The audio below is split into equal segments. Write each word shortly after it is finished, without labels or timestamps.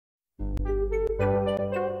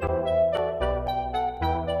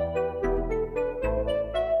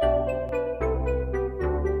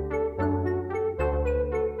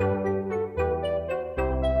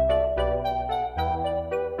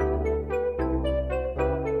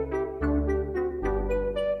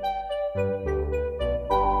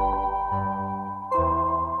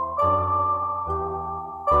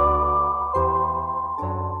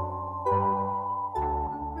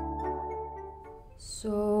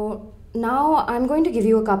So now I'm going to give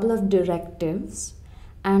you a couple of directives,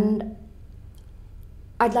 and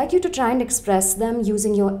I'd like you to try and express them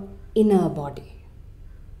using your inner body.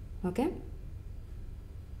 Okay?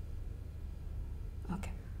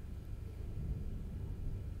 Okay.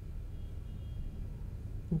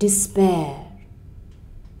 Despair.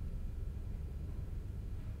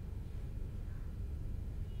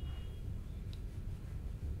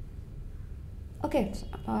 Okay,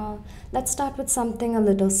 let's start with something a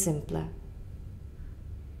little simpler.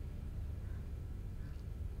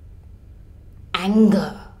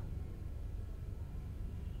 Anger.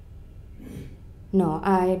 No,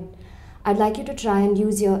 I'd like you to try and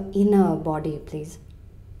use your inner body, please.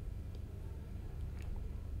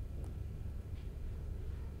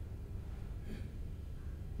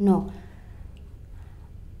 No.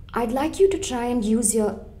 I'd like you to try and use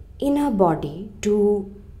your inner body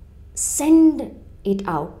to send it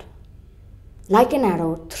out like an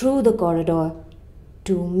arrow through the corridor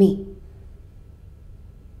to me.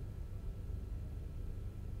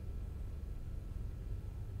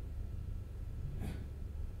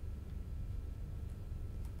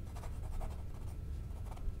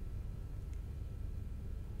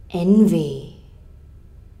 Envy.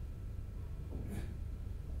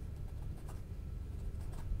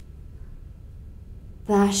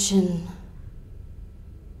 Passion.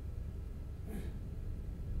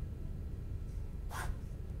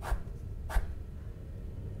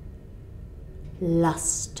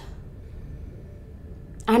 Lust.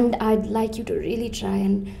 And I'd like you to really try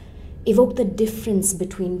and evoke the difference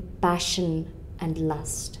between passion and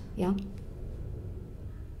lust, yeah?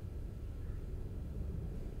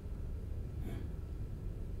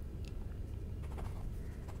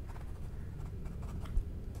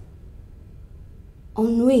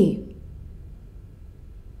 Ennui.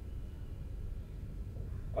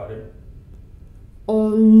 Pardon?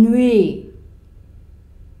 Ennui.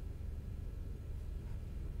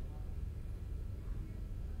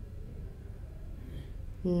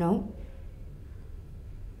 No.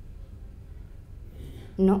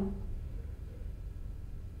 No.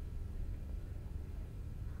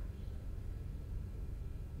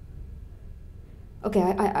 Okay,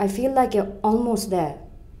 I feel like you're almost there.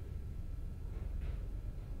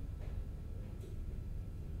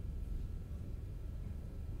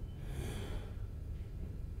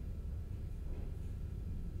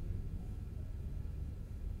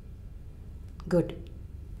 Good.